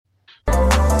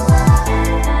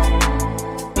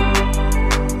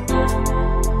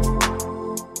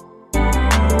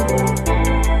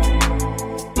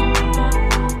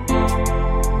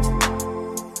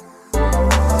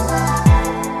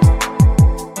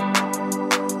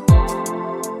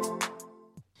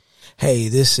Hey,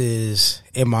 this is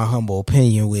In My Humble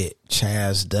Opinion with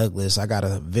Chaz Douglas. I got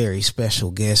a very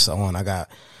special guest on. I got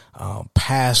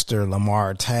Pastor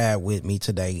Lemar Tabb with me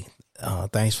today.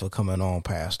 Thanks for coming on,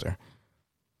 Pastor.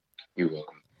 You're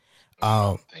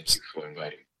welcome. Thank you for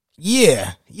inviting me.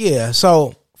 Yeah.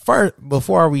 So first,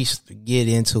 before we get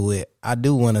into it, I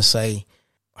do want to say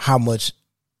how much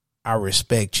I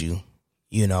respect you.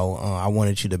 I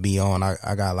wanted you to be on.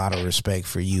 I got a lot of respect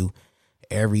for you.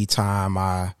 Every time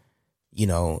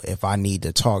if I need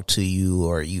to talk to you,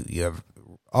 or you're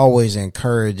always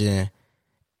encouraging,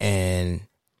 and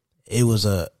it was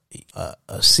a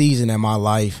season in my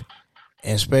life,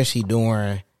 and especially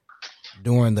during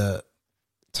the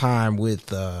time with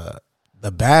the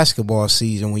basketball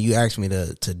season, when you asked me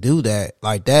to do that,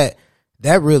 like that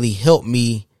really helped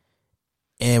me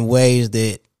in ways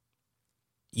that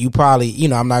you probably,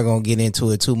 I'm not going to get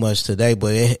into it too much today,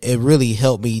 but it really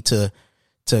helped me to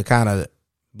kind of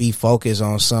be focused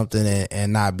on something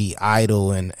and not be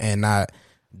idle and not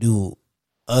do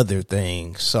other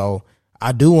things. So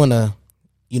I do want to,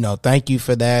 thank you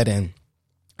for that. And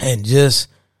just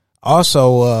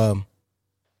also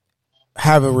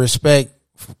have a respect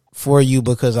for you,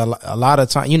 because a lot of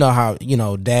time, how,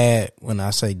 dad, when I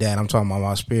say dad, I'm talking about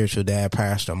my spiritual dad,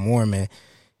 Pastor Mormon.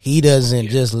 He doesn't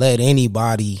just let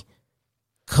anybody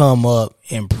come up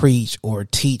and preach or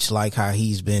teach like how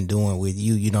he's been doing with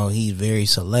you. He's very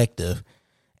selective.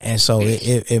 And so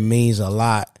it means a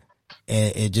lot.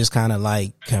 And it just kind of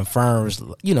like confirms,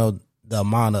 the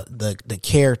amount of the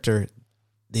character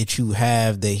that you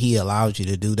have, that he allows you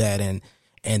to do that. And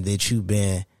that you've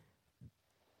been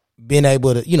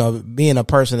able to, being a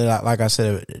person that, like I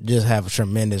said, just have a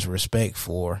tremendous respect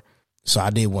for. So I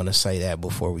did want to say that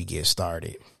before we get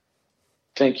started.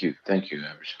 Thank you. I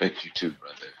respect you too,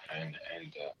 brother, and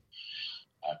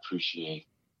I appreciate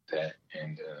that.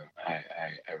 And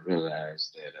I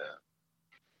realize that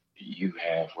you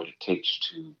have what it takes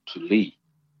to lead.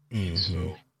 Mm-hmm.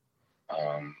 So,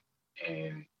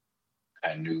 and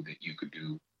I knew that you could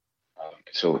do.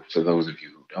 So, for those of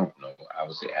you who don't know, I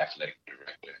was the athletic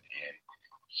director, and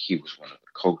he was one of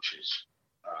the coaches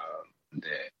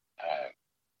that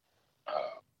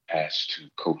I asked to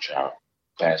coach our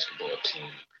basketball team.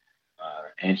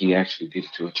 And he actually did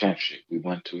it to a championship. We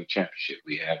went to a championship.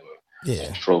 We have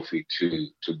a trophy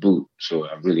to boot. So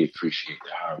I really appreciate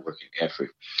the hard work and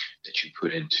effort that you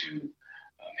put into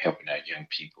helping our young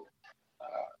people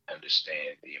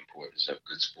understand the importance of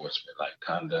good sportsmanlike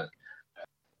conduct.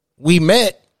 We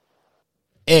met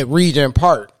at Regent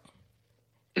Park.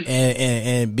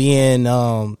 And being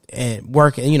and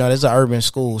working, there's an urban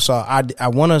school. So I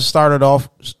want to start it off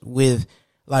with,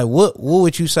 like, what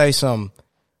would you say some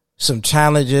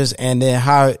challenges, and then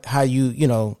how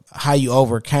you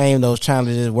overcame those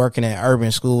challenges working at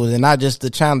urban schools, and not just the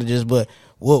challenges, but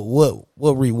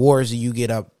what rewards do you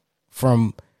get up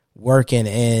from working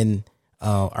in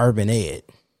urban ed?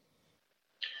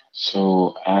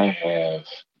 So I have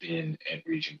been at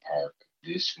Regent Park.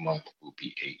 This month will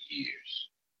be 8 years.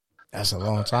 That's a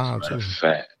long time, too.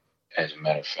 As a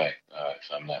matter of fact, if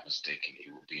I'm not mistaken,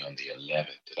 it will be on the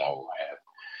 11th that I will have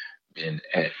been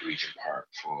at Regent Park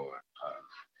for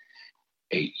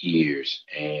 8 years.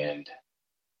 And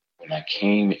when I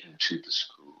came into the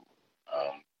school,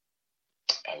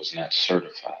 I was not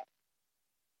certified.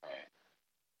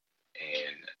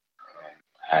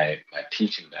 And my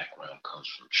teaching background comes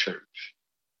from church.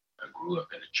 I grew up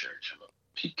in a church. I'm a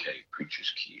PK,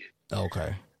 preacher's kid.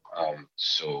 Okay.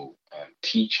 So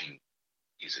teaching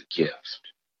is a gift.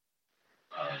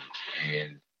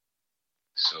 And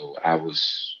so I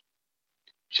was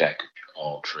jack of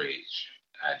all trades.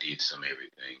 I did some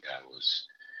everything.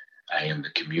 I am the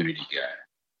community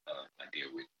guy. I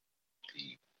deal with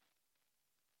the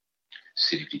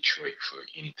city of Detroit for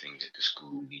anything that the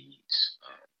school needs.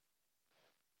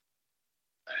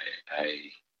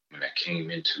 When I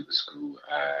came into the school,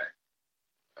 I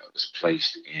was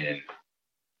placed in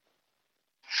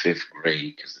fifth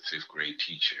grade because the fifth grade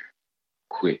teacher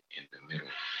quit in the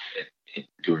middle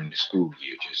during the school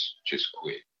year, just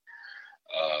quit.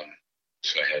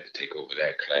 So I had to take over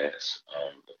that class.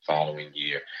 The following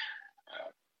year,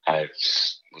 I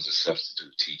was a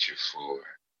substitute teacher for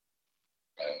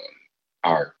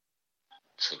art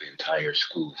for the entire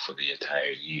school for the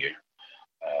entire year.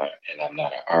 And I'm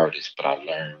not an artist, but I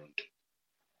learned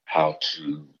how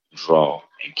to draw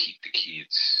and keep the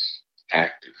kids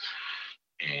active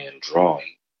and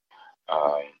drawing.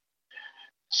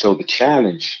 So the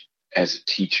challenge as a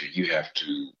teacher, you have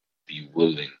to be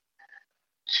willing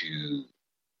to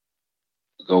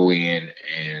go in,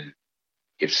 and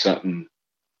if something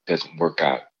doesn't work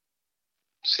out,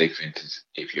 say for instance,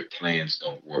 if your plans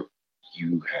don't work,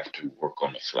 you have to work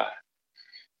on the fly.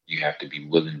 You have to be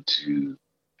willing to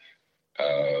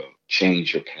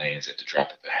change your plans at the drop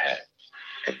of a hat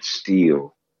and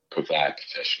still provide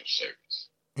professional service.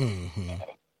 Mm-hmm.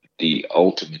 The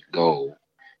ultimate goal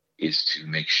is to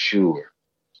make sure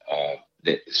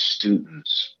that the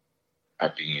students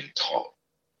are being taught,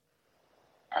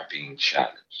 are being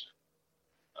challenged.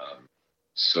 Um,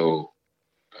 so,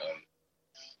 um,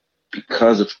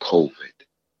 because of COVID,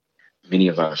 many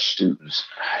of our students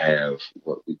have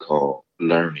what we call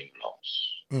learning loss,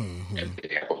 and Mm-hmm.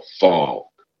 they have a fog.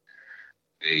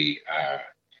 They are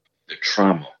the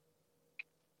trauma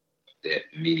that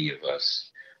many of us,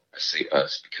 I say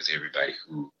us because everybody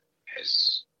who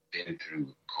has been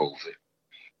through COVID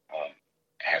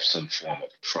have some form of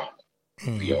trauma.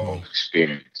 We all Mm-hmm.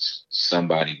 experience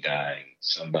somebody dying,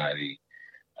 somebody,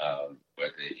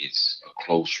 whether it's a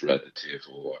close relative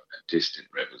or a distant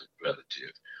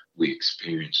relative, we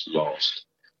experience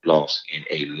loss in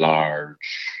a large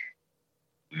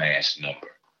mass number,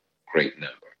 great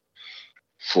number.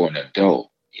 For an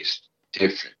adult, it's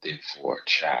different than for a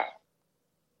child.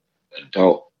 An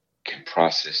adult can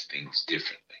process things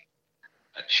differently.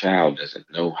 A child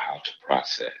doesn't know how to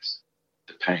process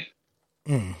the pain,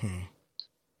 Mm-hmm.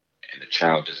 and the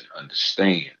child doesn't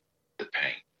understand the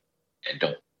pain, and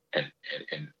don't and and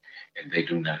and, and they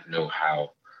do not know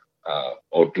how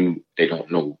or do they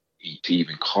don't know to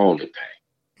even call it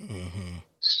pain. Mm-hmm.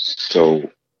 So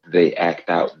they act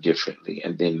out differently,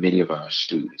 and then many of our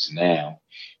students now,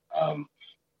 um,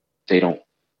 they don't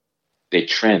they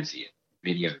transient.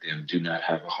 Many of them do not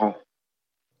have a home. What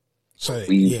So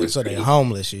we yeah, would so they create,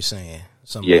 homeless. You're saying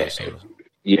some yeah, households.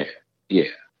 yeah, yeah.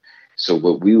 So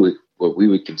what we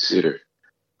would consider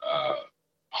uh,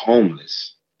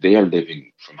 homeless, they are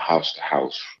living from house to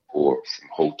house or from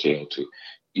hotel to.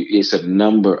 It's a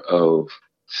number of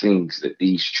things that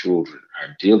these children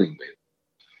are dealing with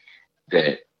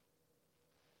that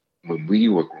when we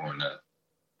were growing up,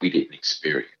 we didn't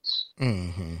experience.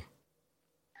 Mm-hmm.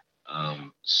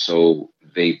 So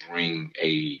they bring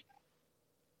a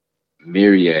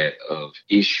myriad of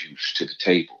issues to the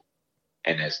table.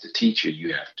 And as the teacher,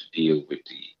 you have to deal with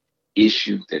the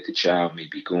issue that the child may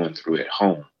be going through at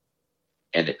home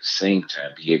and at the same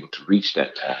time be able to reach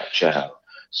that child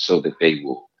so that they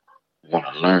will want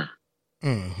to learn.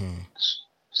 Mm-hmm.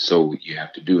 So what you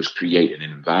have to do is create an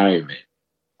environment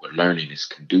where learning is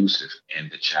conducive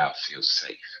and the child feels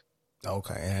safe.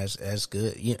 Okay, that's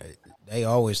good. You know, they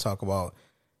always talk about,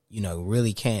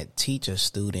 really can't teach a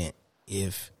student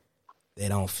if they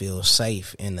don't feel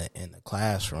safe in the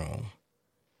classroom.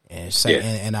 And say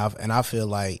Yeah, and I feel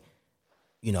like,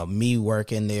 me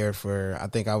working there for, I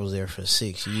think I was there for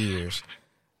 6 years.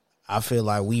 I feel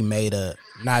like we made a,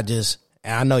 not just,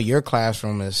 and I know your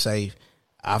classroom is safe.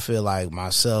 I feel like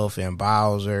myself and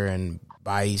Bowser and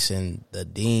Bice and the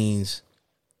deans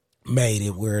made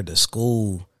it where the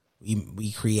school,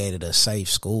 we created a safe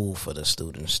school for the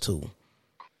students too.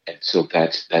 and so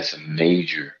that's a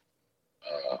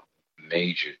uh,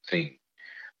 major thing.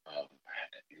 Um,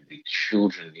 the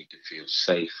children need to feel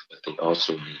safe, but they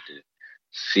also need to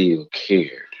feel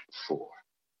cared for.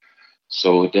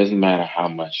 So it doesn't matter how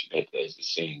much, as the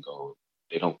saying goes,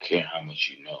 they don't care how much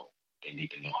you know. They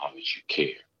need to know how much you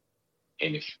care.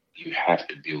 And if you have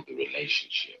to build a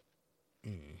relationship,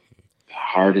 Mm, the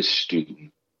hardest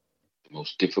student, the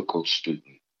most difficult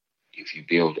student, if you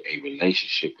build a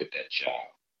relationship with that child,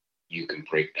 you can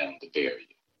break down the barrier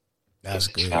that's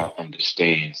because the good. child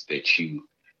understands that you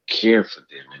care for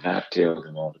them. And I tell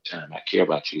them all the time, I care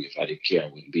about you. If I didn't care, I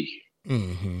wouldn't be here.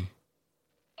 Mm-hmm.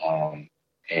 Um,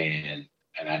 and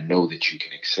and I know that you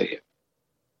can excel.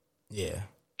 Yeah.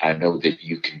 I know that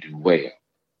you can do well,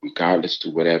 regardless to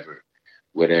whatever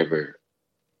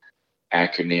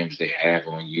acronyms they have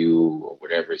on you or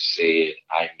whatever is said.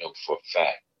 I know for a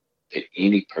fact that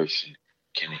any person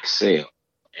can excel.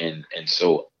 And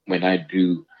so when I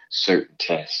do certain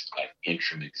tests like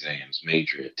interim exams,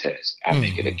 major tests, I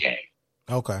make it a Mm-hmm. game.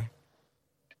 Okay.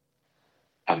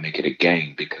 I make it a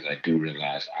game because I do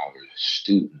realize our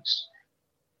students,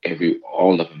 every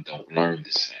all of them don't learn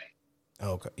the same.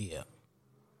 Okay. Yeah.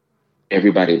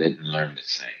 Everybody doesn't learn the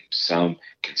same. Some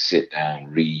can sit down,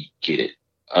 read, get it.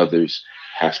 Others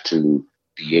have to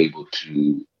be able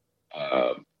to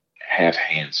uh, have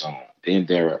hands on. Then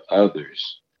there are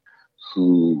others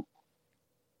who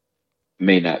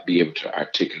may not be able to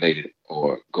articulate it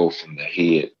or go from the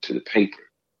head to the paper.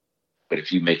 But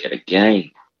if you make it a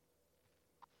game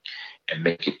and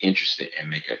make it interesting and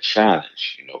make a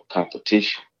challenge,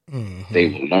 competition, they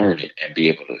Mm-hmm. will learn it and be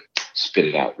able to spit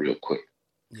it out real quick.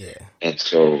 Yeah. And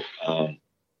so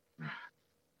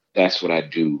that's what I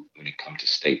do when it comes to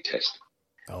state testing.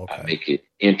 I Okay. make it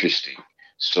interesting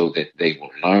so that they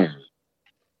will learn,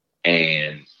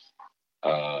 and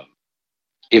uh,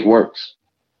 it works.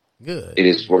 Good. It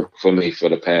has Good. worked for me for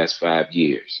the past 5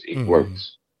 years. It Hmm.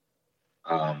 works,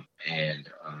 and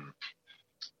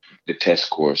the test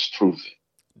scores prove it.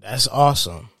 That's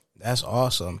awesome. That's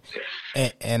awesome.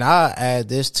 And I add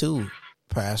this too,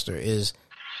 Pastor, is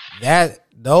that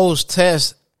those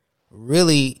tests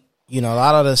really, a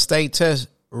lot of the state tests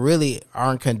really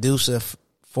aren't conducive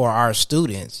for our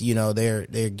students.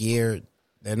 They're geared.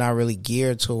 They're not really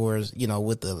geared towards,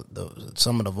 with the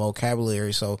some of the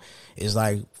vocabulary. So it's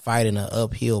like fighting an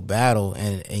uphill battle,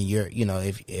 and you're,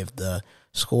 if the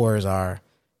scores are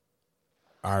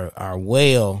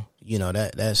well,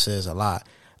 that says a lot.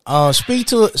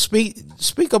 Speak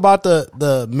about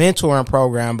the mentoring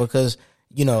program, because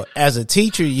as a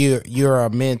teacher you're a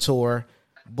mentor,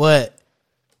 but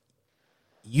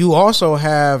you also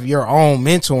have your own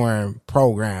mentoring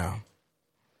program.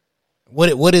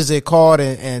 What is it called,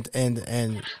 and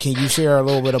can you share a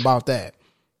little bit about that?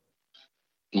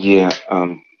 Yeah,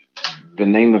 the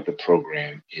name of the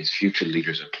program is Future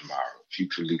Leaders of Tomorrow.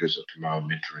 Future Leaders of Tomorrow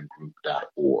Mentoring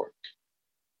Group.org.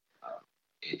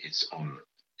 Um,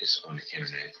 it's on the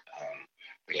internet.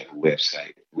 We have a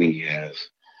website. We have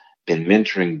been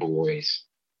mentoring boys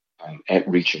at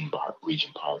Region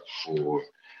Park for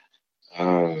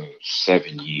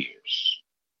 7 years,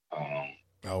 um,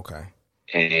 Okay.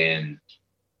 and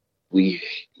we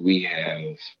we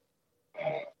have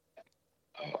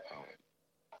uh, uh, uh,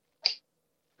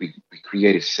 we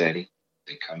create a setting.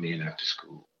 They come in after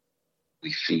school.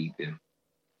 We feed them.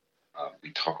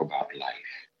 We talk about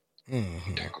life. We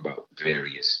Hmm. talk about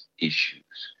various issues.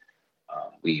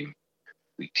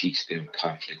 We teach them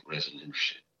conflict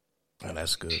resolution. Oh,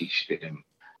 that's We good. teach them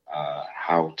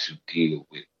how to deal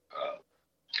with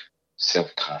self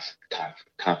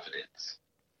confidence,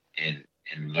 and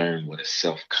learn what a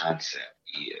self concept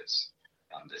is.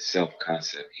 The self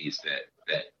concept is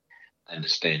that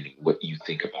understanding what you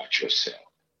think about yourself,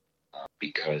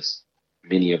 because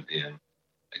many of them,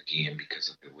 again, because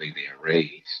of the way they are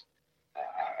raised,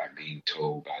 are being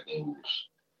told by those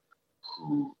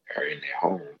who are in their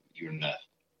home, you're nothing,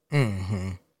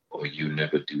 Hmm. or you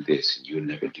never do this and you'll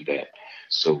never do that.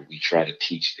 So we try to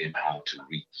teach them how to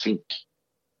rethink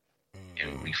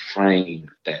and Hmm. reframe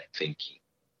that thinking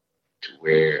to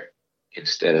where,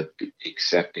 instead of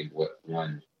accepting what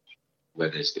one,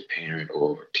 whether it's the parent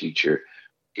or teacher,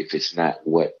 if it's not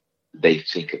what they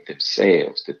think of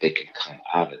themselves, that they can come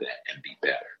out of that and be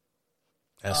better.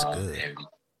 That's good. And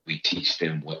we teach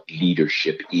them what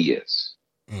leadership is,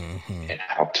 Hmm. and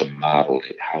how to model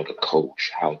it, how to coach,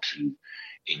 how to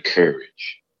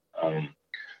encourage. Um,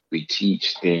 we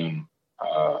teach them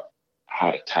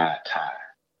how to tie a tie,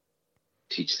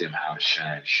 teach them how to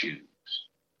shine shoes.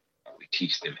 We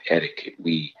teach them etiquette.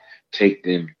 We take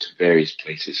them to various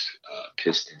places,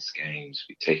 Pistons games.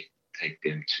 We take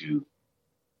them to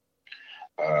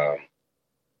um,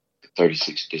 the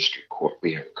 36th District Court.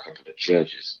 We have a couple of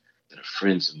judges that are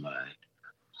friends of mine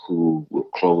who will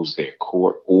close their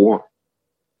court or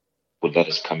would let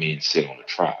us come in and sit on the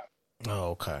trial, Oh,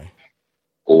 okay.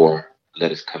 or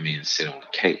let us come in and sit on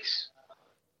the case.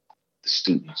 The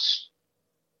students,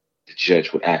 the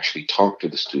judge would actually talk to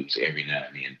the students every now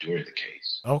and then during the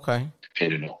case, Okay.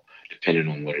 depending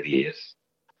on what it is.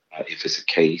 If it's a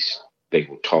case, they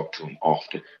will talk to them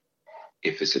often.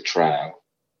 If it's a trial,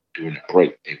 during a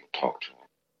break, they will talk to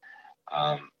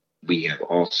them. We have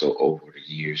also, over the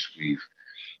years, we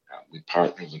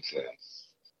partnered with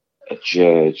a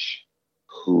judge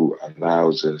who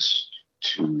allows us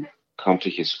to come to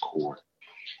his court,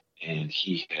 and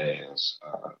he has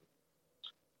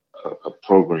a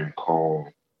program called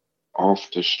Off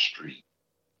the Street.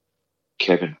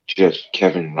 Judge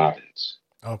Kevin Robbins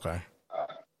Okay. uh,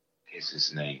 is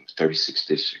his name, 36th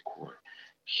District Court.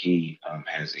 He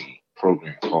has a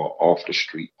program called Off the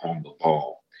Street on the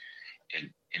Ball.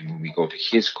 And when we go to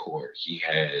his court, he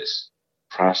has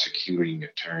prosecuting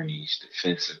attorneys,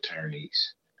 defense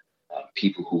attorneys,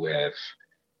 people who have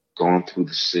gone through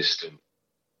the system,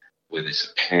 whether it's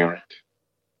a parent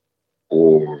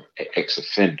or an ex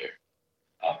offender,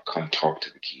 come talk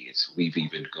to the kids. We've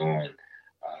even gone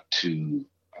to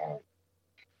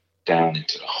down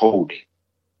into the holding,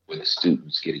 where the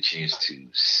students get a chance to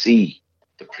see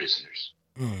the prisoners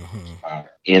Hmm.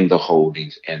 in the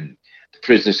holdings, and the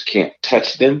prisoners can't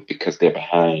touch them because they're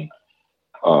behind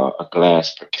a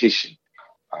glass partition,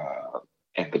 uh,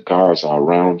 and the guards are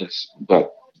around us,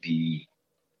 but the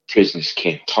prisoners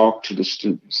can't talk to the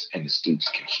students, and the students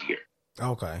can hear.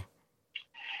 Okay.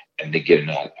 and they get an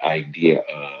idea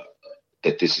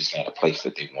that this is not a place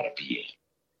that they want to be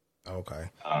Okay.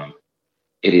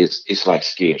 in. It's like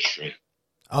Scared Straight,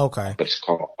 Okay. but it's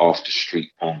called Off the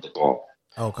Street on the Ball.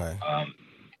 Okay. Um,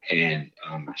 and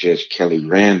Judge Kelly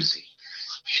Ramsey,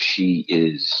 she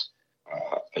is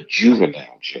a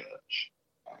juvenile judge,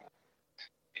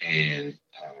 and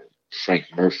Frank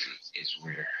Murphy is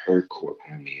where her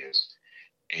courtroom is,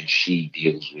 and she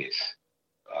deals with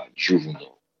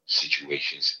juvenile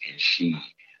situations, and she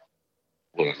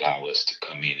will allow us to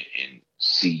come in and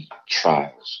see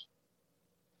trials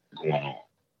going on.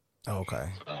 Okay.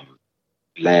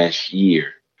 Last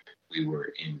year, we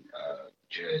were in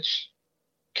Judge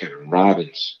Kevin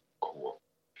Robbins' court,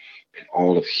 and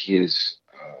all of his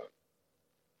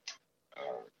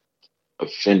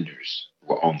offenders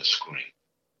were on the screen.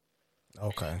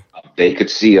 Okay. They could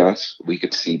see us, we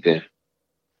could see them,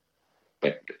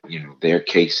 but their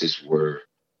cases were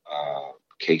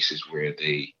cases where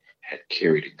they had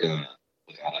carried a gun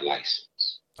without a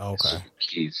license. So Okay. the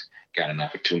kids got an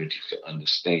opportunity to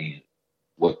understand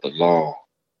what the law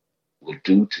will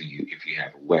do to you if you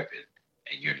have a weapon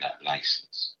and you're not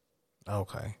licensed.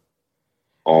 Okay.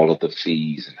 All of the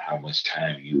fees and how much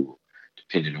time you,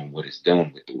 depending on what is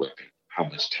done with the weapon, how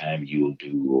much time you'll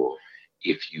do, or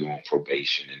if you're on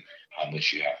probation and how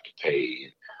much you have to pay,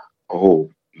 and a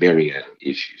whole myriad of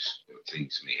issues or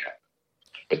things may happen.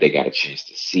 But they got a chance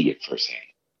to see it firsthand.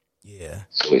 Yeah.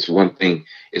 So it's one thing.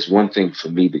 It's one thing for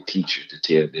me, the teacher, to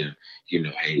tell them,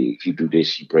 hey, if you do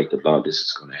this, you break the law. This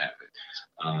is going to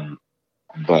happen.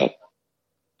 But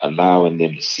allowing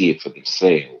them to see it for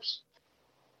themselves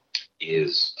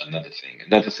is another thing.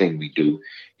 Another thing we do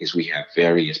is we have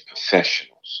various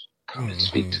professionals come and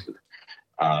speak to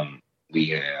them. We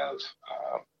have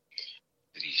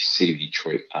the City of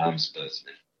Detroit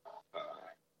Ombudsman.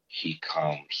 He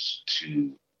comes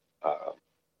to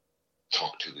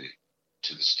talk to the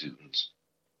students,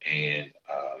 and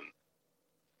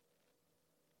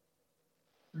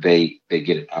they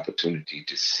get an opportunity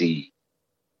to see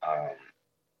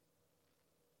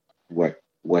what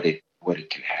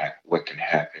can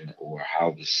happen, or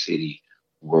how the city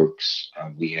works.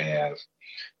 We have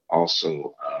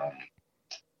also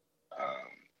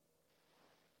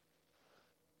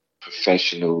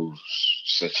professionals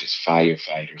such as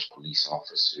firefighters, police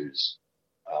officers.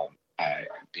 I,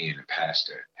 being a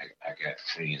pastor, I got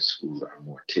friends who are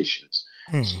morticians,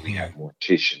 so we have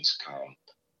morticians come.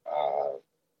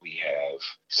 We have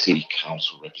city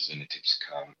council representatives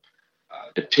come,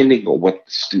 depending on what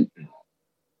the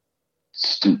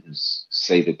students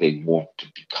say that they want to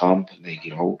become when they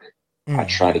get older. I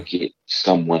try to get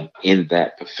someone in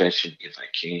that profession if I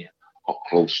can, or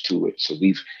close to it. So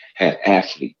we've had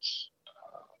athletes,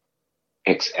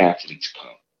 ex-athletes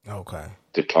come Okay.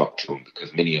 to talk to them,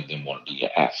 because many of them want to be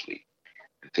an athlete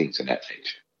and things of that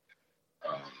nature.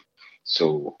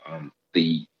 So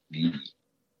the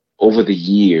over the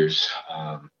years,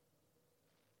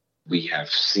 we have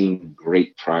seen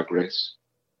great progress.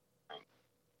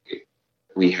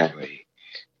 We have a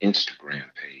Instagram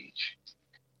page,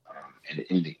 and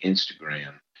in the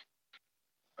Instagram,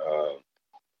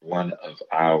 one of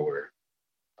our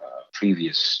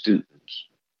previous students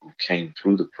who came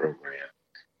through the program,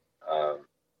 um,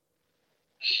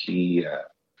 he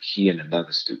and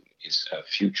another student, is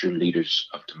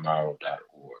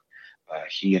futureleadersoftomorrow.org.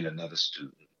 He and another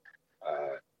student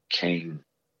came.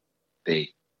 They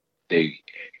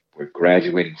were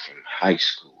graduating from high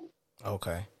school,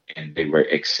 Okay. and they were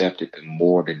accepted to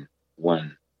more than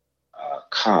one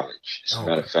college. As a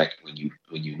matter Okay. of fact, when you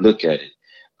look at it,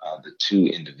 the two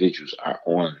individuals are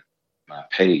on my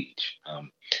page.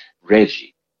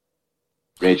 Reggie,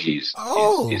 Reggie is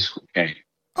Oh. who came,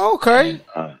 Okay. and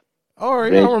All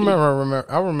right. I Reggie, remember.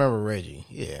 I remember Reggie.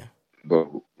 Yeah.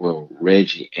 well,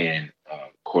 Reggie and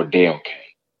Cordell came.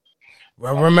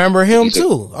 I remember him These are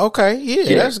too. Okay. Yeah.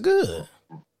 Yeah, That's good.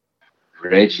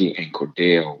 Reggie and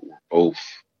Cordell were both,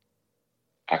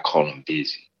 I call them,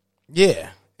 busy.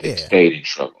 Yeah. They Yeah. stayed in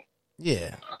trouble.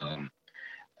 Yeah. Um,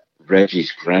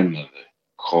 Reggie's grandmother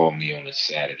called me on a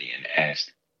Saturday and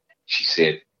asked. She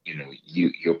said,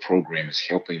 your program is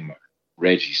helping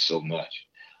Reggie so much.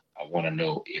 I want to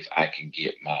know if I can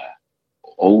get my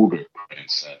older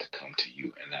grandson to come to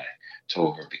you. And I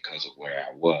told her, because of where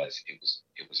I was, it was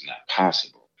not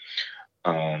possible.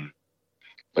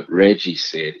 But Reggie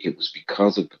said it was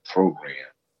because of the program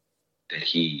that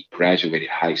he graduated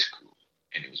high school,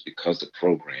 and it was because of the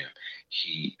program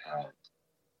he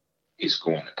is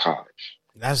going to college.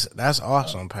 That's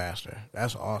awesome, Pastor.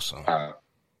 That's awesome.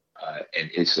 And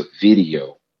it's a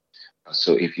video.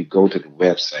 So if you go to the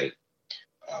website,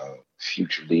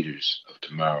 Future Leaders of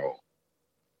Tomorrow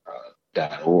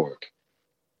 .org.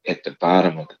 At the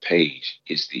bottom of the page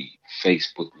is the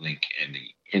Facebook link and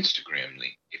the Instagram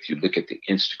link. If you look at the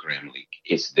Instagram link,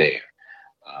 it's there.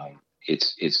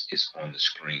 It's on the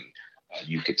screen.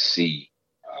 You could see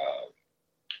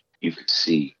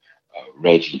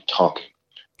Reggie talking.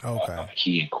 Okay.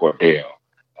 He and Cordell.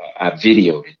 I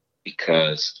videoed it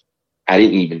because I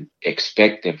didn't even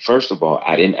expect them. First of all,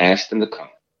 I didn't ask them to come.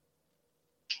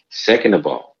 Second of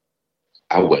all,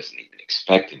 I wasn't even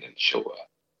expecting them to show up.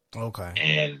 Okay.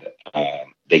 And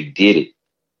they did it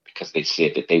because they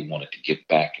said that they wanted to give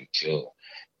back and tell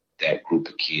that group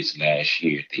of kids last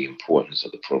year the importance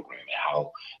of the program and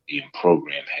how the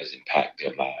program has impacted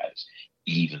their lives,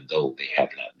 even though they have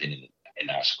not been in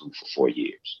our school for 4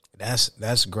 years.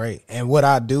 That's great. And what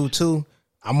I do too,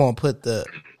 I'm gonna put the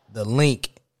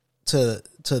link to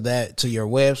your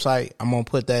website. I'm gonna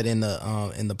put that in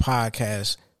the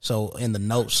podcast, so in the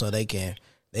notes, so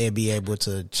they'll be able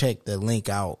to check the link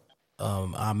out.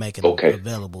 I'll make it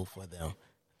available for them.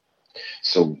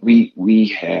 So we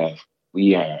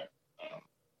are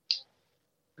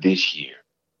this year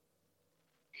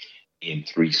in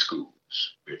 3 schools.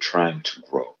 We're trying to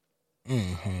grow.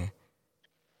 Mm-hmm.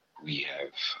 We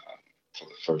have, for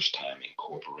the first time,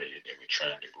 incorporated and we're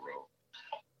trying to grow.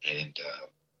 And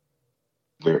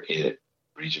we're at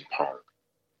Regent Park,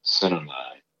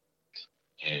 Centerline,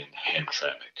 and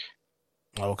Hamtramck.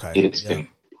 Okay. It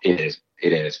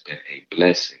has been a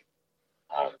blessing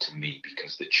to me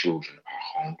because the children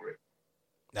are hungry.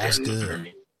 That's They're good.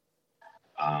 learning.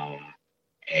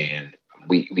 And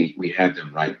we have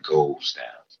them write goals down.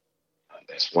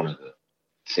 That's one of the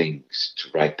things, to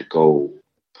write the goal,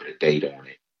 put a date on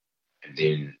it, and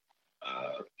then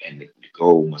the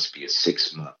goal must be a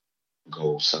 6-month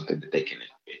goal, something that they can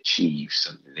achieve,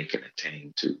 something they can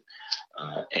attain to.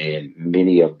 And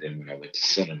many of them, when I went to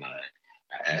Centerline,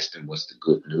 I asked them what's the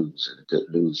good news, and the good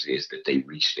news is that they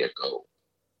reached their goal.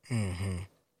 Mm-hmm.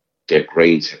 Their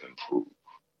grades have improved.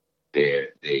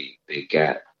 They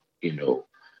got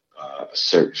a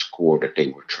certain score that they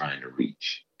were trying to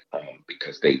reach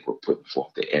because they were putting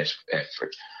forth the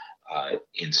effort.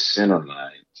 In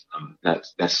Centerline, not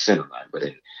Centerline, but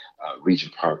in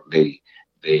Regent Park, they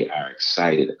are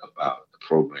excited about the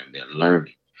program they're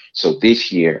learning. So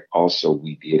this year also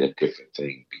we did a different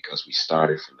thing because we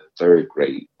started from the 3rd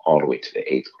grade all the way to the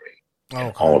 8th grade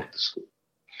in all of the schools.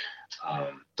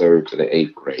 3rd to the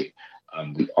 8th grade.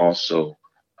 We also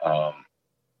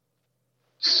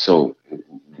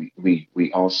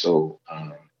we also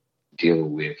deal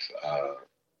with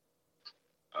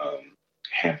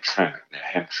Hamtramck. Now,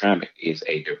 Hamtramck is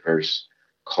a diverse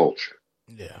culture.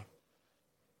 Yeah.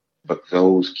 But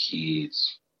those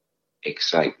kids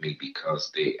excite me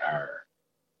because they are,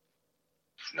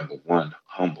 number one,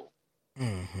 humble.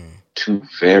 Mm-hmm. 2,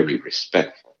 very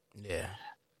respectful. Yeah.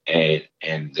 And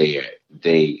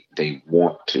they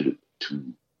want to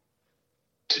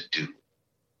do.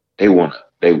 They want to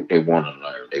learn. They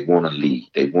want to lead.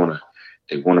 They want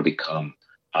to become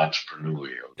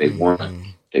entrepreneurial. They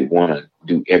Mm-hmm. want to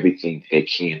do everything they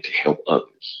can to help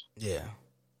others. Yeah.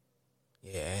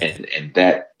 Yeah. And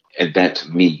that to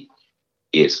me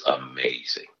is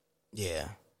amazing. Yeah.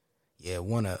 Yeah.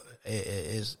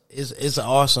 It's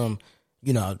awesome.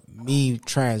 Me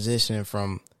transitioning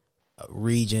from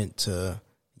Regent to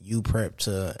UPrep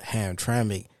to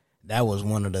Hamtramck, that was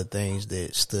one of the things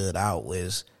that stood out.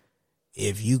 Was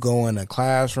if you go in a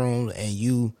classroom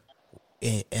and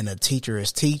a teacher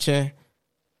is teaching,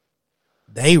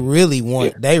 they really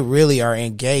are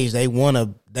engaged. They want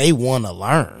to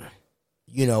learn,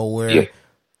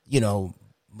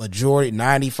 majority,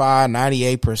 95,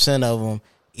 98% of them,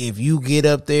 if you get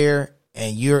up there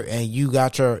and you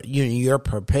got you're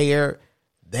prepared,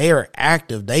 they are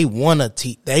active. They want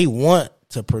to they want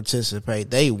to participate.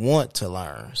 They want to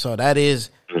learn. So that is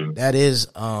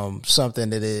something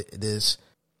that it is,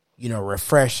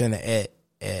 refreshing at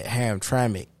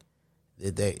Hamtramck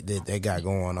that they got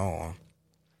going on.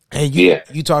 And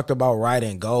you talked about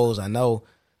writing goals. I know,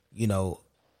 the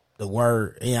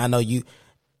word. I know you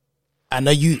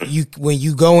when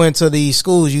you go into these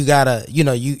schools, you gotta,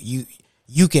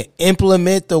 you can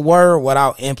implement the word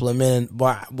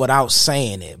without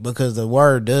saying it, because the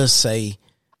word does say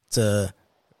to,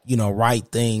 write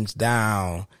things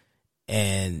down.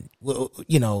 And,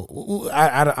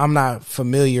 I'm not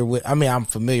familiar with, I'm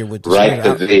familiar with the write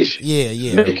the vision.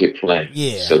 Yeah. Make it plain.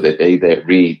 Yeah. So that they that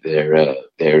read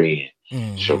therein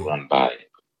Mm-hmm. shall run by it.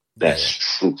 That's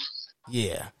truth.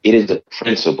 Yeah. It is a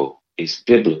principle. It's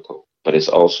biblical, but it's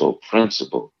also a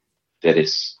principle that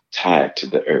is tied to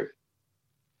the earth.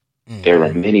 There are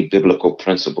Mm-hmm. many biblical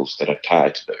principles that are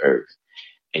tied to the earth,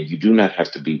 and you do not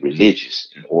have to be religious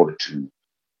in order to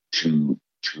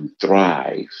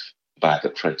thrive by the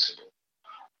principle.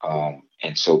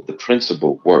 And so the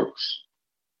principle works.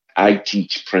 I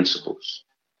teach principles,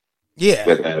 Yeah.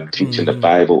 whether I'm teaching the Mm-hmm.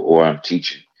 Bible or I'm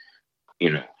teaching,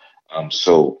 you know.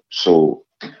 So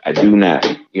I do not,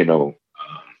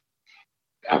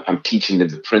 I'm teaching them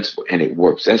the principle, and it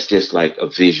works. That's just like a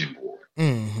vision board.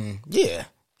 Mm-hmm. Yeah.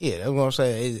 Yeah. That's what I'm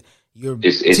saying. You're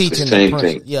It's the teaching the same thing.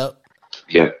 principle. Yep.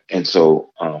 Yeah. And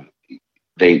so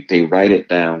they write it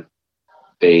down,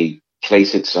 they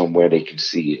place it somewhere they can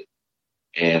see it,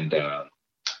 and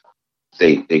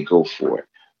they go for it.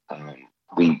 Um,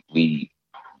 we we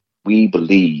we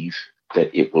believe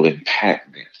that it will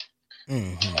impact them,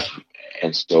 Mm-hmm.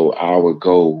 and so our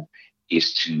goal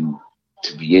is to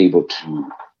be able to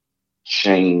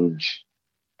change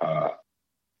uh,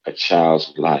 a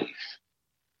child's life,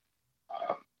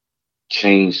 uh,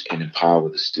 change and empower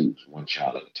the students one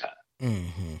child at a time.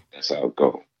 Mm-hmm. That's our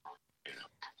goal. You know?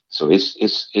 So it's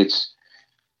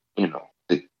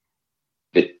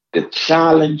the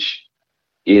challenge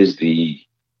is the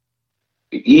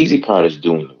easy part is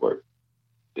doing the work.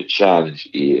 The challenge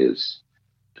is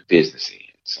the business end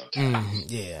Mm-hmm.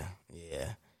 sometimes. Yeah.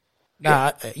 Yeah. Yeah.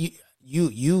 Now,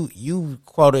 you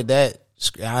quoted that.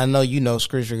 I know you know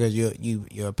scripture because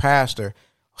you're a pastor.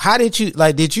 How did you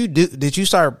like? Did you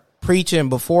start preaching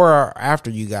before or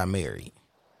after you got married?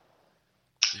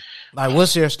 Like,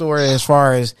 what's your story as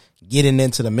far as getting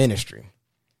into the ministry?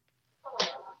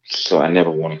 So I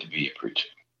never wanted to be a preacher.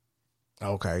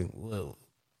 Okay, well,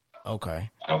 okay.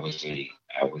 I was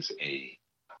a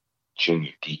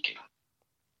junior deacon,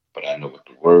 but I know what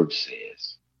the word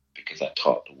says because I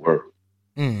taught the word.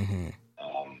 Mm-hmm.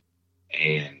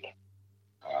 And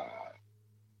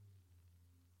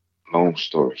long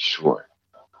story short,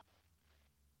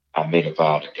 I made a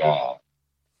vow to God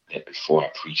that before I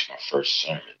preached my first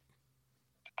sermon,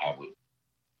 I would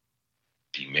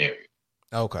be married.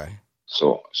 Okay.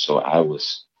 So I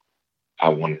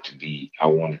wanted to be I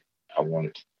wanted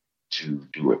to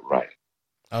do it right,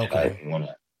 and I Okay. didn't want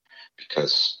to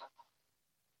because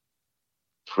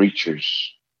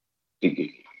preachers,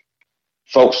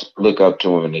 folks look up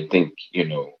to him and they think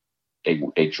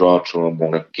they draw to him,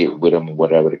 want to get with him, or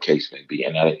whatever the case may be,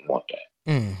 and I didn't want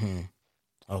that. Mm-hmm.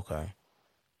 Okay.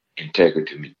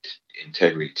 Integrity,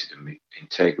 integrity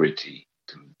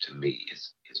to me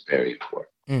is very important,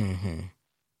 Mm-hmm.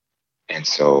 and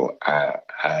so I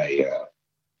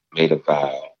made a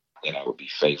vow that I would be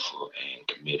faithful and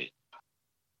committed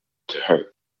to her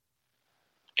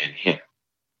and him.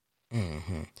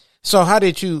 Mm-hmm. So, how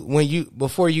did you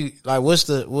before you like? What's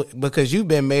because you've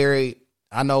been married?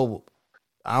 I know.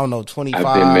 I don't know. I've been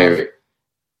 25. married.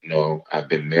 No, I've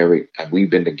been married. We've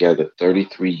been together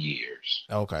 33 years,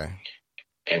 Okay.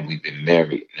 and we've been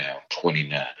married now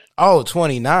 29. Oh,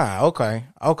 29. Okay.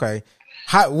 Okay.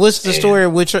 What's the And story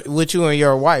with you and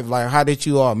your wife? Like, how did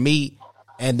you all meet?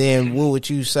 And then what would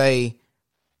you say,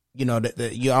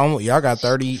 that y'all got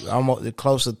 30, almost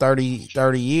close to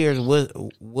 30 years.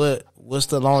 What's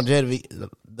the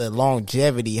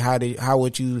longevity? How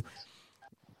would you,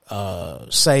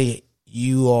 say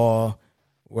you all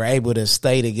were able to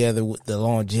stay together with the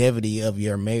longevity of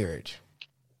your marriage?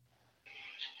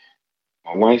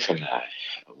 my wife and I,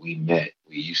 we met.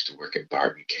 We used to work at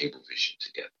Barton Cablevision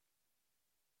together.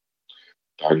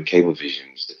 Barton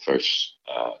Cablevision was the first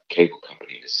cable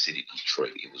company in the city of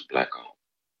Detroit. It was black owned.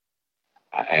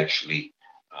 I actually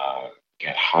uh,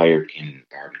 got hired in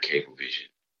Barton Cablevision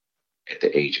at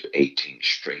the age of 18,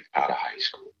 straight out of high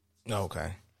school.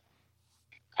 Okay.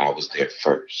 I was there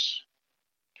first.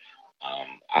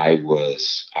 I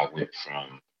went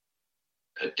from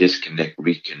a disconnect,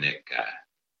 reconnect guy,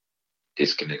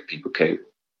 disconnect people cable,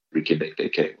 reconnect their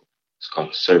cable. It's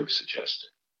called a service adjuster.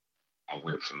 I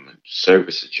went from a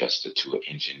service adjuster to an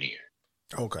engineer.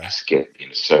 Okay. I skipped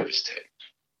being a service tech.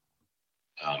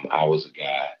 I was a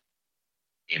guy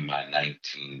in my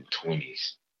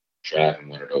 1920s driving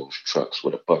one of those trucks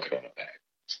with a bucket on the back.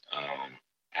 I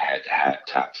had the high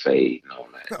top fade and all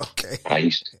that. Okay. But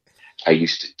I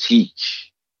used to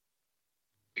teach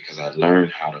because I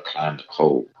learned how to climb the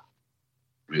pole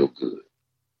real good.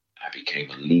 I became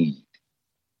a lead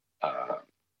uh,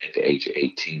 at the age of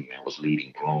 18. I was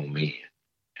leading grown men,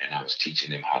 and I was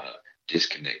teaching them how to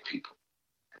disconnect people,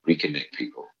 reconnect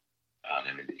people.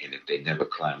 And if they never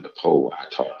climbed the pole, I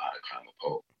taught them how to climb a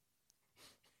pole.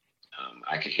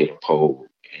 I could hit a pole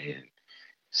in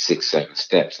 6, 7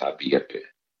 steps. I'd be up there.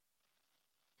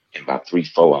 In about 3,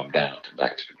 4, I'm down to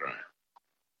back to the ground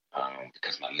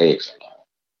because my legs are long.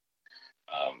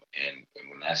 And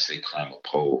when I say climb a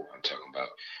pole, I'm talking about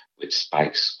with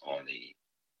spikes on the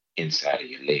inside of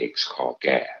your legs called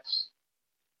calves.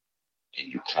 And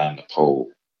you climb the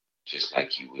pole just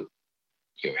like you would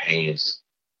your hands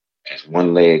as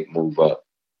one leg move up,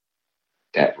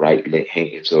 that right leg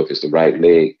hand. So if it's the right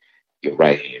leg, your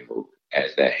right hand moves.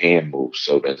 As that hand moves,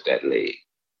 so does that leg.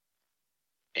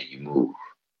 And you move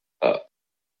up.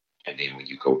 And then when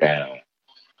you go down,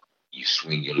 you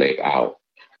swing your leg out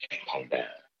and come down.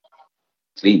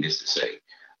 Needless to say,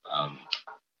 um,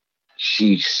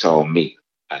 she saw me.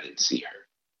 I didn't see her.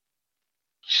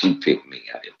 She picked me.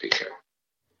 I didn't pick her.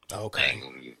 I Okay. ain't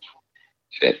gonna use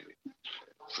that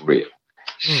for real.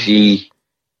 Mm-hmm. She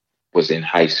was in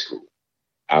high school.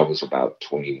 I was about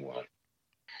 21.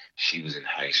 She was in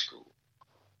high school.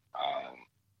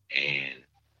 And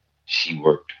she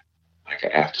worked like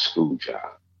an after school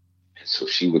job. And so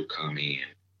she would come in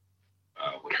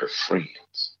with her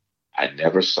friends. I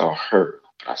never saw her,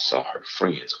 but I saw her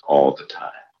friends all the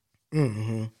time.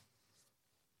 Mm-hmm.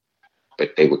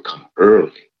 But they would come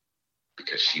early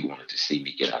because she wanted to see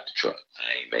me get out the truck.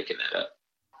 I ain't making that up.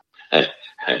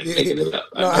 I ain't Yeah. making it up.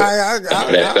 No, I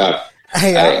know that's not.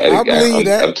 I believe I'm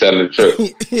that. telling the truth.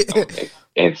 Okay.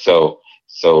 And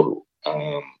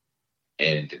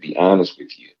and to be honest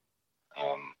with you,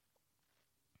 um,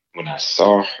 when I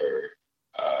saw her,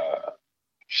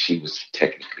 she was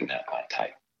technically not my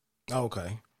type.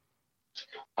 Okay.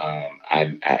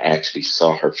 I actually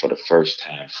saw her for the first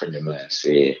time. A friend of mine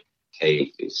said,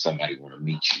 "Hey, if somebody want to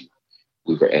meet you."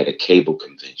 We were at a cable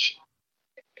convention,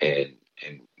 and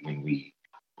when we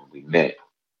met,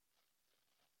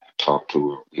 I talked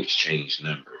to her. We exchanged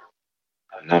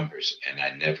numbers, and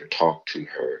I never talked to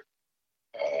her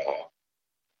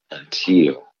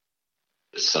until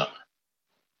the summer.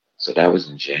 So that was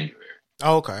in January.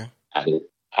 Okay.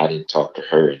 I didn't talk to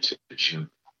her until June.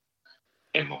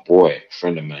 And my boy, a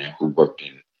friend of mine who worked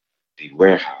in the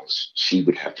warehouse, she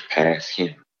would have to pass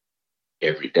him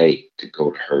every day to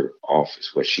go to her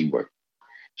office where she worked.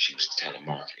 She was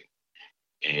telemarketing.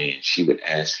 And she would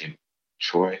ask him,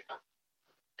 Troy,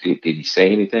 did he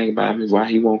say anything about me? Why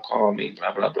he won't call me?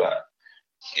 Blah, blah, blah.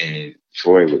 And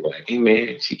Troy would be like, hey,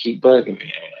 man, she keep bugging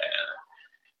me.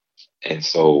 And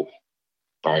so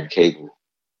Barton Cable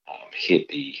hit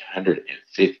the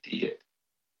 150th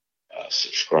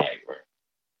subscriber,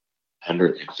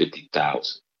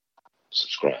 150,000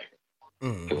 subscribers.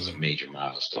 It was Mm-hmm. a major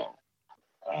milestone.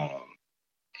 Um,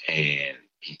 and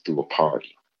he threw a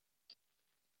party.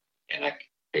 And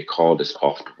they called us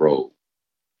off the road.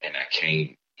 And I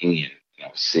came in and I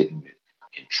was sitting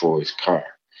in Troy's car.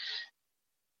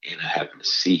 And I happened to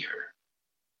see her.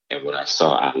 And what I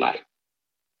saw, I liked.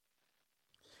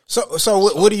 So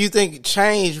what So do you think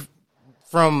changed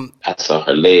from? I saw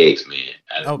her legs, man.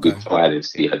 Okay. Before I didn't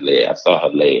see her leg, I saw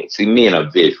her legs. See, men are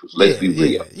visuals. Let's Yeah. be Yeah.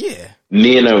 real. Yeah.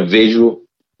 Men are visual.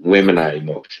 Women are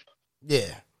emotional.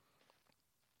 Yeah.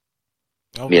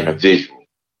 Men are Okay. visual.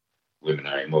 Women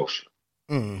are emotional.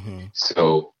 Mm-hmm.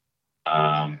 So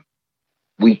um,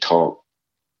 we talked,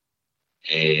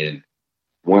 and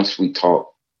once we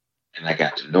talked, and I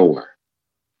got to know her,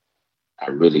 I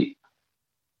really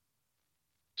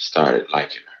started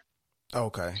liking her.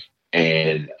 Okay.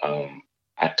 And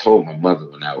I told my mother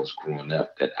when I was growing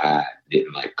up that I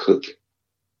didn't like cooking.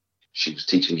 She was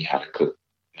teaching me how to cook.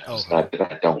 Now, it's Okay. not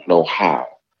that I don't know how.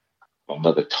 My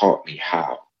mother taught me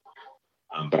how.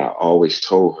 But I always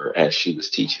told her as she was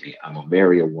teaching me, I'm going to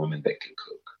marry a woman that can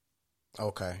cook.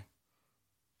 Okay.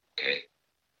 Okay.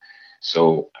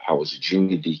 So I was a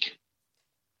junior deacon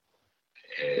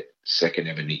at Second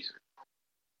Ebenezer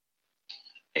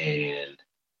and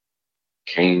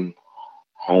came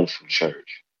home from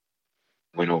church,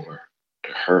 went over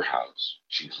to her house.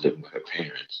 She was living with her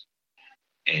parents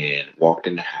and walked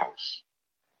in the house.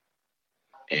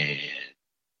 And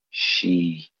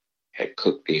she had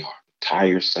cooked the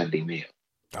entire Sunday meal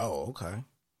Oh, okay.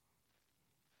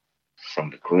 from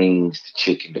the greens, the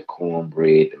chicken, the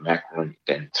cornbread, the macaroni,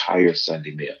 the entire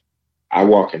Sunday meal. I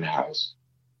walk in the house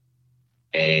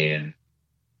and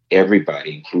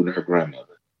everybody, including her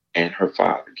grandmother and her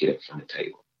father, get up from the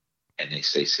table and they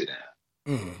say, sit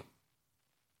down. Mm.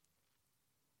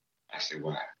 I said,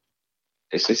 why?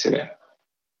 They say, sit down.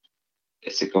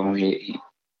 They said, go ahead and eat.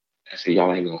 I said,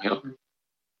 y'all ain't gonna help me. I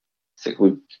said,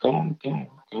 well, go on,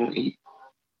 eat.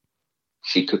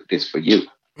 She cooked this for you.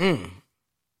 Mm.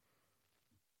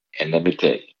 And let me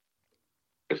tell you,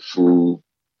 the food,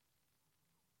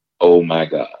 oh my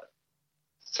God.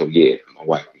 So yeah, my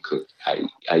wife can cook.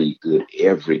 I eat good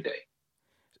every day.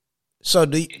 So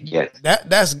And yes,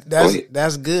 go ahead.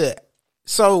 that's good.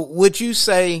 So would you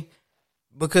say,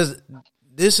 because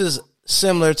this is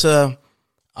similar to,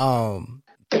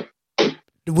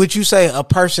 would you say a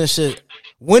person should,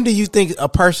 when do you think a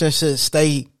person should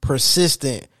stay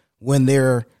persistent when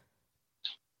they're,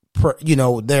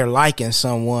 they're liking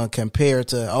someone compared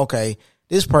to, okay,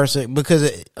 this person,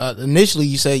 because initially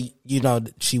you say,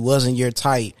 she wasn't your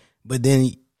type, but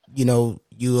then,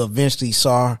 you eventually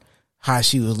saw how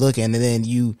she was looking and then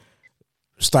you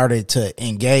started to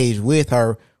engage with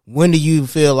her. When do you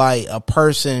feel like a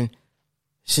person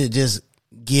should just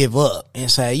give up and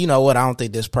say, you know what, I don't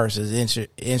think this person is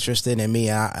interested in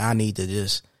me. I need to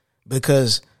just,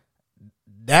 because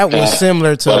that was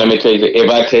similar to. Well, let me tell you, if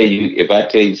I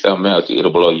tell you something else,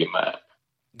 it'll blow your mind.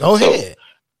 Go ahead.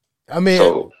 I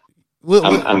mean,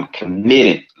 I'm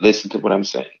committed. Listen to what I'm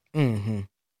saying. Mm-hmm.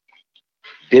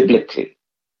 Biblically,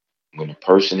 when a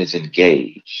person is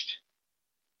engaged,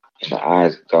 in the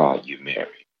eyes of God, you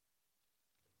marry.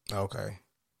 Okay.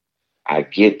 I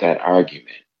get that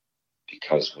argument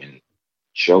because when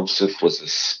Joseph was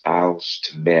espoused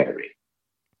to Mary,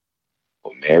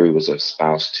 or Mary was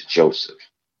espoused to Joseph,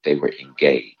 they were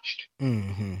engaged.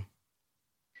 Mm-hmm.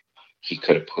 He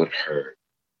could have put her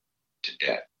to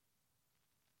death.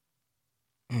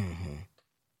 Mm-hmm.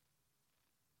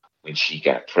 When she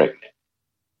got pregnant.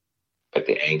 But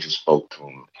the angel spoke to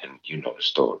him, and you know the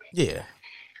story. Yeah.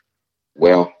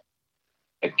 Well,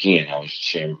 again, I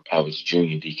was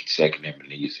junior deacon, second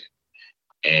Ebenezer,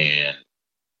 and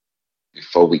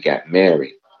before we got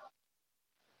married,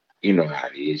 you know how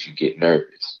it is, you get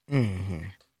nervous. Mm-hmm.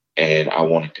 And I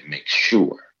wanted to make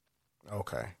sure.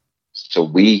 Okay. So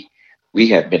we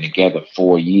had been together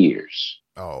 4 years.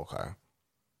 Oh, okay.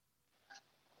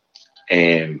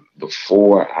 And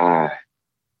before I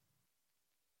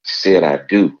said I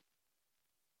do,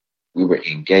 we were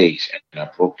engaged, and I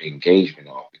broke the engagement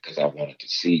off because I wanted to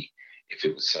see if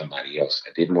it was somebody else.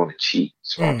 I didn't want to cheat,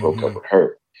 so I broke up with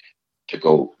her to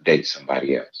go date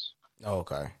somebody else.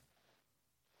 Okay.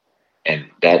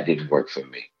 And that didn't work for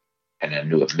me. And I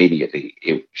knew immediately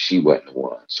she wasn't the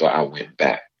one. So I went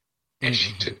back, and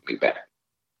she took me back.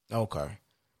 Okay.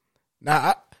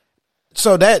 Now,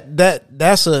 so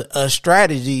that's a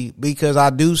strategy, because I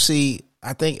do see.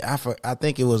 I think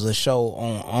it was a show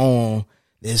on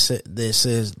this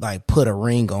says like put a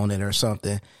ring on it or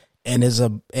something,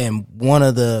 and one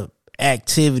of the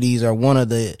activities or one of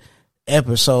the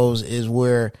episodes is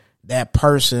where that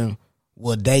person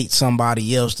will date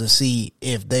somebody else to see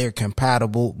if they're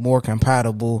more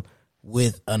compatible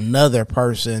with another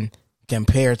person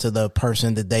compared to the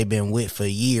person that they've been with for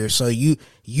years. So you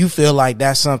feel like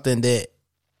that's something that,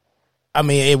 I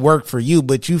mean, it worked for you,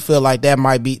 but you feel like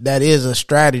that is a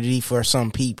strategy for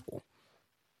some people.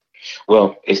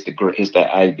 Well, it's the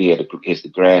idea that it's the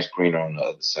grass greener on the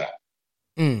other side.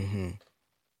 Mm-hmm.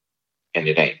 And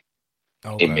it ain't.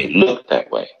 Okay. It may look that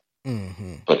way,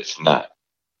 but it's not.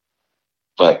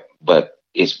 But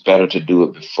it's better to do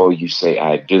it before you say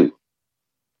I do.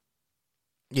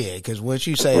 Yeah, because once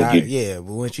you say but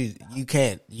once you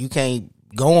can't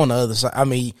go on the other side. I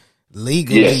mean,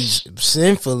 legally,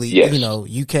 sinfully,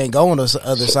 you can't go on the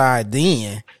other side.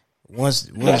 Then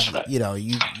once right.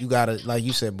 you gotta, like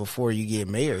you said before, you get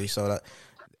married. So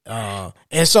that,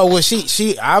 and so was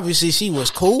she obviously she was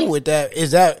cool with that.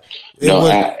 Is that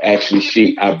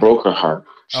I broke her heart.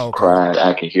 She cried.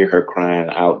 I could hear her crying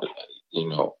out,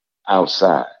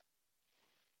 outside,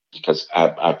 because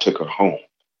I took her home.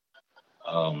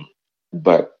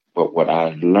 But what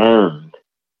I learned,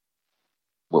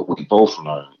 what we both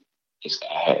learned, is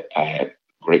that I had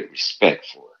great respect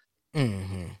for her.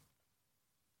 Mm-hmm.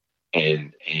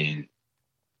 And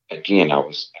again, I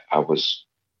was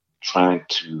trying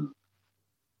to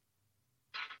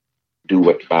do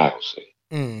what the Bible said.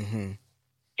 Mm-hmm.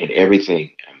 In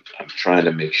everything, I'm trying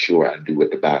to make sure I do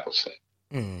what the Bible said.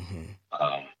 Mm-hmm.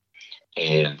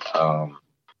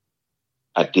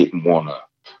 I didn't want to,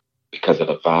 because of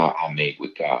the vow I made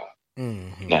with God.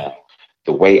 Mm-hmm. Now,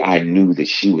 the way I knew that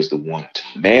she was the one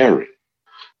to marry,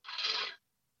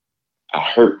 I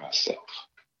hurt myself.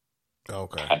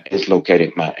 Okay. I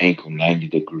dislocated my ankle 90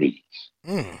 degrees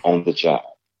on the job.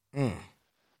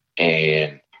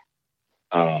 And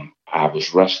I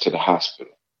was rushed to the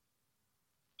hospital.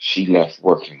 She left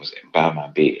work and was by my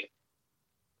bed.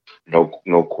 No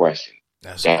question.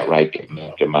 That right there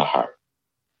melted my heart,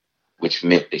 which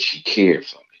meant that she cared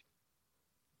for me.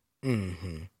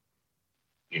 Mm-hmm.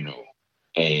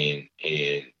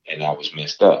 And I was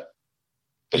messed up,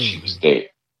 but she was there.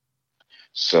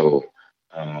 So,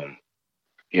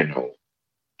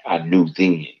 I knew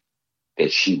then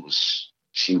that she was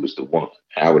the one.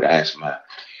 I would ask my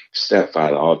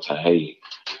stepfather all the time, "Hey,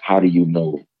 how do you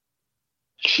know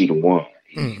she the one?"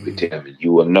 He would tell me,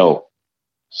 "You will know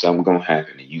Something gonna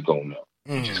happen, and you gonna know.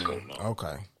 You just gonna know,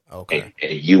 Okay. and, Okay.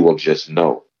 and you will just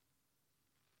know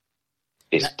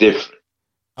it's different.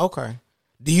 Okay.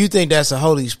 Do you think that's the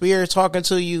Holy Spirit talking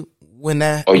to you Oh when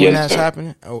yes, that's sir.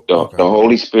 happening? Oh, The okay.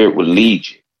 Holy Spirit will lead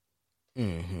you.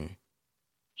 Mm-hmm.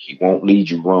 He won't lead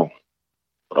you wrong.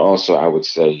 But also, I would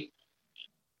say,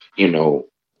 you know,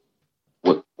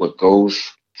 what goes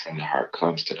from the heart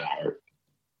comes to the heart.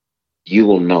 You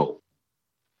will know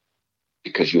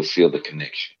because you'll feel the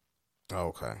connection.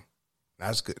 Okay.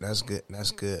 That's good. That's good. That's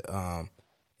good.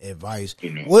 Advice. You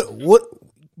know, What?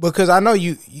 Because I know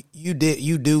you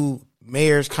do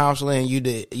marriage counseling.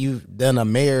 You've done a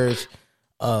marriage.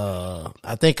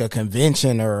 I think a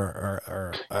convention or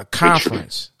a retreat.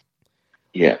 conference.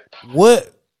 Yeah.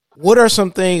 What are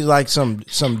some things like some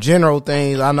general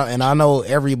things I know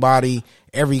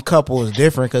every couple is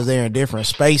different because they're in different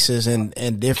spaces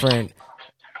and different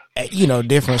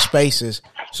different spaces.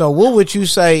 So what would you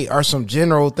say are some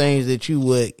general things that you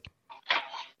would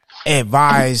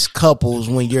advise couples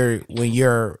when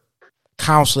you're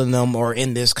counseling them or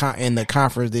in in the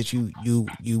conference that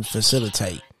you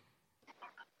facilitate?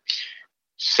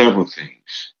 Several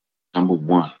things. Number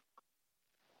one,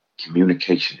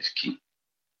 communication is key.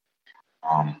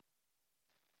 Um,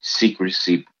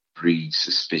 Secrecy breeds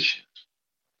suspicion.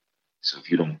 So if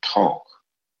you don't talk,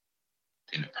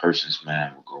 then the person's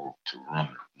mind will go to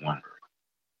wondering.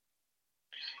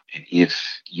 And if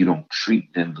you don't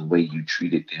treat them the way you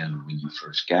treated them when you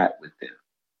first got with them,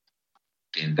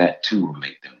 then that too will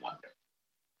make them wonder.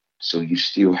 So you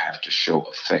still have to show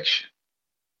affection.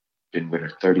 Been with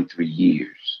her 33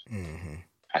 years. Mm-hmm.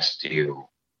 I still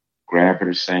grab her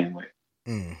the same way.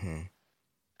 Mm-hmm.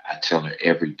 I tell her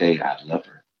every day I love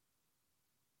her.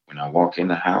 When I walk in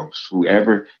the house,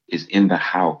 whoever is in the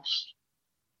house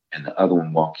and the other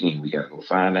one walk in, we gotta go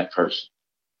find that person.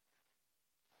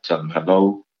 Tell them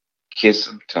hello, kiss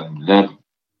them, tell them love them.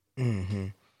 Mm-hmm.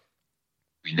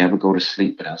 We never go to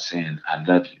sleep without saying I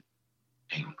love you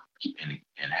and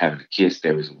and having a kiss.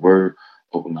 There is a word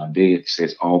over my bed that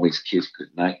says always kiss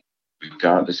good night,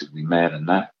 regardless if we mad or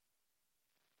not.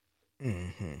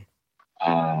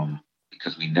 Mm-hmm.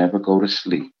 Because we never go to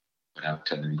sleep without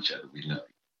telling each other we love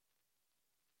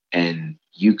you. And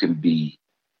you can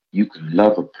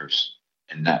love a person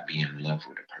and not be in love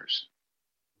with a person.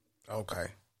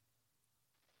 Okay.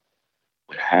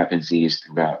 What happens is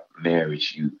throughout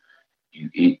marriage,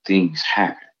 things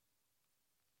happen,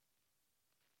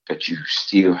 but you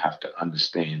still have to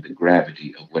understand the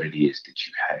gravity of what it is that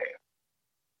you have.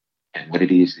 And what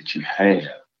it is that you have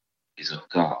is of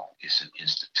God. It's an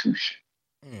institution.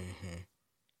 Mm-hmm.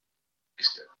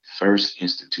 It's the first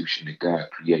institution that God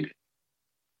created,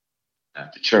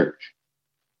 not the church.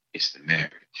 It's the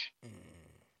marriage.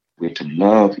 We're to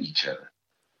love each other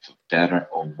for better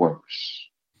or worse.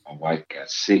 My wife got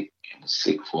sick and was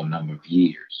sick for a number of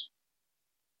years,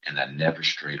 and I never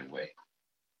strayed away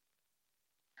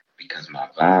because my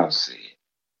vow said,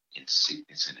 in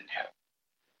sickness and in health,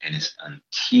 and it's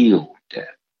until death.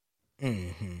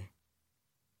 Mm-hmm.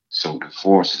 So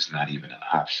divorce is not even an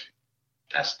option.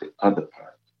 That's the other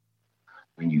part.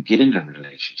 When you get in a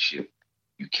relationship,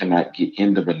 you cannot get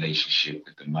in the relationship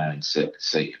with the mindset to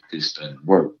say, if this doesn't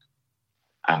work,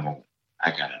 I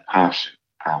got an option.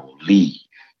 I will leave.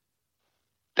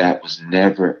 That was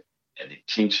never an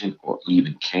intention or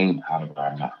even came out of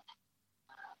our mouth.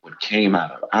 What came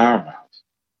out of our mouth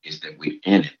is that we're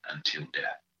in it until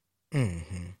death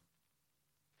Mm-hmm.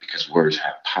 because words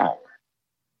have power.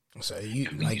 So you,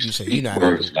 And when you like you said, you're speak not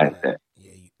words even like that,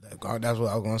 yeah. That's what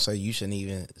I was gonna say. You shouldn't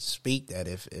even speak that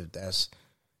if that's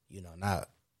not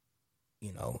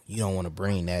you don't want to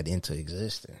bring that into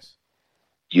existence.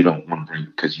 you don't want to bring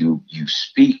because you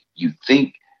speak, you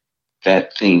think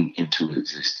that thing into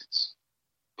existence.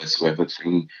 Whatsoever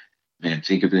thing man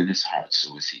think of it in his heart,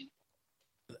 so is he.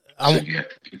 So I you have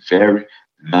to be very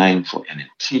mindful and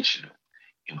intentional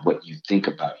in what you think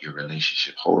about your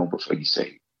relationship. Hold on before you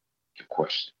say your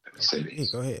question. Let me say okay. Yeah,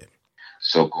 this. go ahead.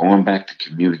 So going back to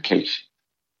communication,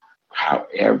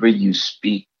 however you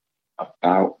speak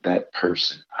about that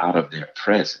person out of their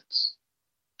presence,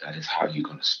 that is how you're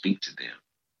going to speak to them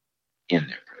in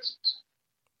their presence.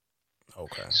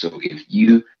 Okay. So if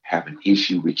you have an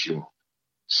issue with your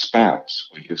spouse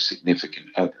or your significant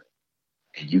other,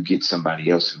 and you get somebody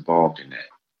else involved in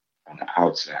that on the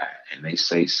outside, and they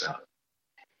say something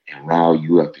and rile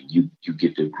you up, and you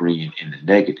get to agreeing in the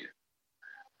negative,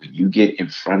 when you get in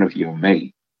front of your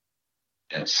mate,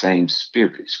 that same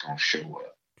spirit is going to show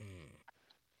up. Mm.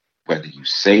 Whether you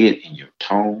say it in your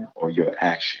tone or your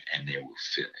action, and they will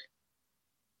feel it.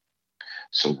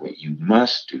 So what you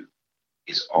must do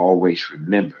is always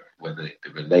remember whether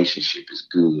the relationship is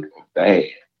good or bad,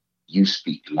 you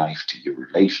speak life to your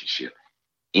relationship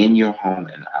in your home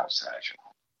and outside your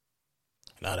home.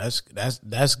 No,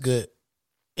 that's good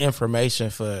information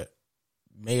for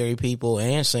married people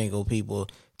and single people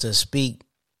to speak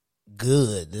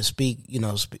good, to speak,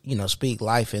 speak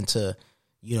life into,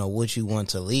 what you want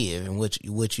to live and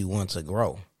what you want to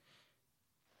grow.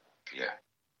 Yeah.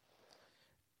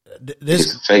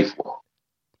 This is faithful.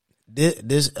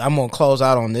 This I'm gonna close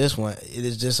out on this one. It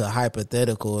is just a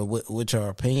hypothetical, what your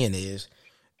opinion is,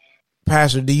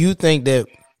 Pastor. Do you think that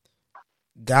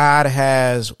God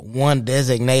has one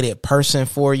designated person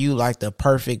for you, like the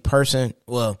perfect person,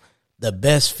 well, the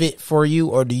best fit for you,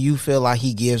 or do you feel like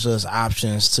He gives us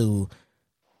options to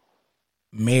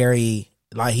marry?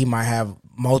 Like He might have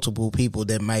multiple people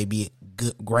that may be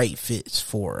great fits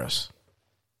for us.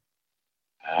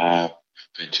 I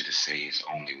venture to say it's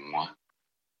only one.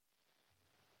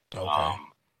 Okay.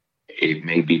 It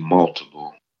may be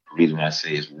multiple. The reason I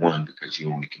say it's one because you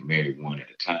only can marry one at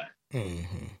a time.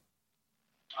 Mm-hmm.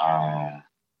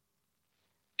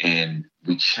 And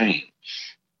we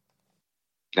change.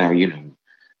 Now, the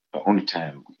only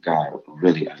time God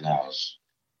really allows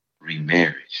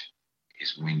remarriage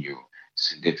is when your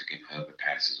significant other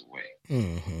passes away.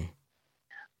 Mm-hmm.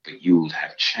 But you would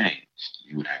have changed.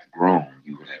 You would have grown.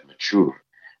 You would have matured.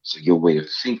 So your way of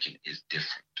thinking is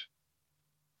different.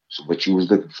 So what you was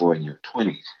looking for in your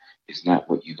 20s is not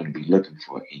what you're going to be looking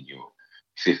for in your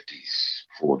 50s,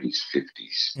 40s,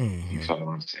 50s. Mm-hmm. You follow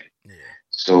what I'm saying? Yeah.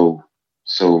 So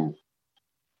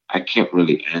I can't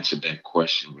really answer that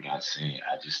question without saying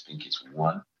I just think it's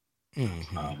one.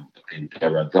 Mm-hmm. But then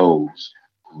there are those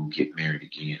who get married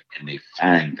again and they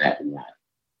find that one.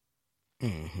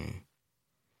 Mm-hmm.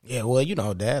 Yeah,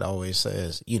 well, Dad always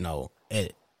says,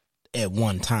 at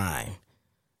one time.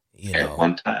 At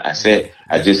one time,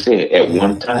 I just said at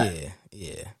one time.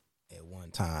 Yeah, at one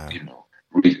time.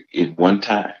 At one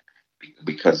time,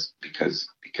 because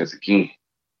again,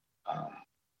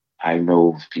 I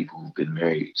know of people who've been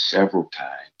married several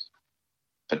times,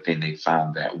 but then they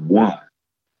found that one,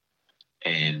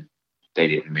 and they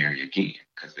didn't marry again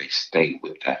because they stayed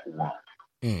with that one.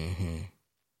 Mm-hmm.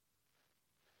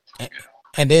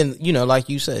 And then, like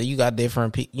you said, you got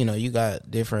different you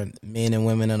got different men and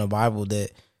women in the Bible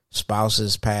that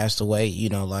spouses passed away,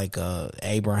 like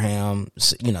Abraham,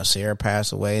 Sarah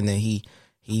passed away, and then he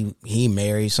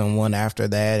married someone after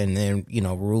that, and then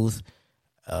Ruth,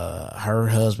 her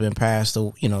husband passed,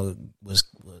 was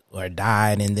or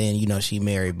died, and then she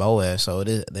married Boaz. So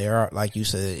there are, like you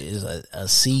said, is a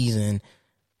season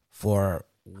for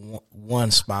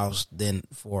one spouse, then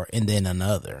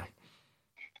another.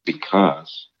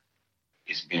 Because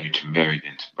it's better to marry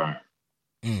than to burn.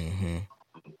 Mm-hmm.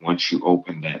 Once you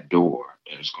open that door,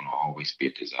 there's going to always be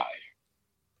a desire.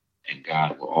 And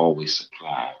God will always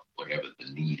supply whatever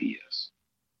the need is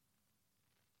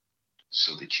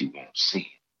so that you won't sin.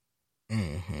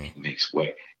 Mm-hmm. He makes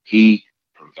way. He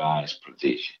provides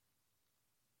provision.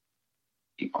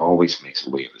 He always makes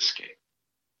a way of escape.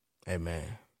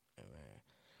 Amen.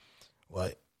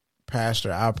 Well,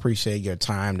 Pastor, I appreciate your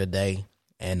time today.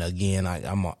 And again,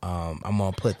 I'm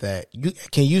gonna put that.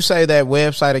 Can you say that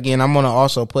website again? I'm gonna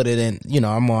also put it in.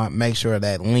 I'm gonna make sure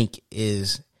that link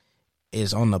is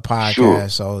on the podcast, sure,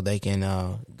 so they can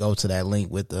go to that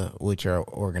link with your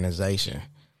organization.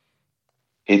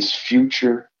 It's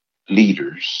Future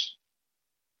Leaders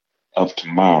of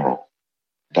Tomorrow.org.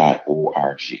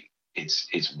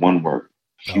 It's one word.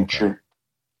 Future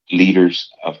Leaders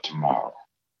of Tomorrow.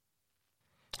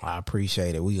 I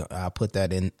appreciate it. I'll put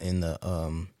that in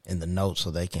the notes so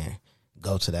they can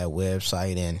go to that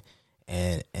website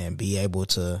and be able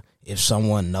to, if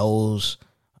someone knows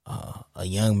a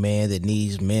young man that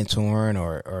needs mentoring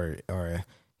or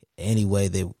any way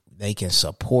that they can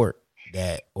support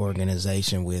that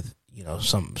organization with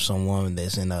someone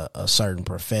that's in a certain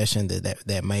profession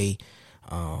that may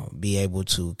be able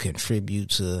to contribute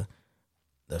to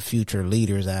the future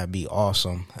leaders, that'd be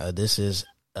awesome. This is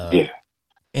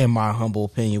in my humble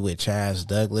opinion, with Chaz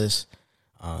Douglas.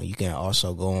 You can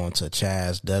also go on to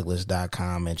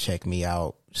chazdouglas.com and check me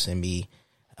out. Send me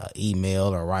an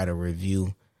email or write a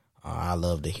review. I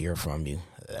love to hear from you.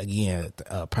 Again,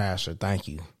 Pastor, thank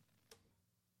you.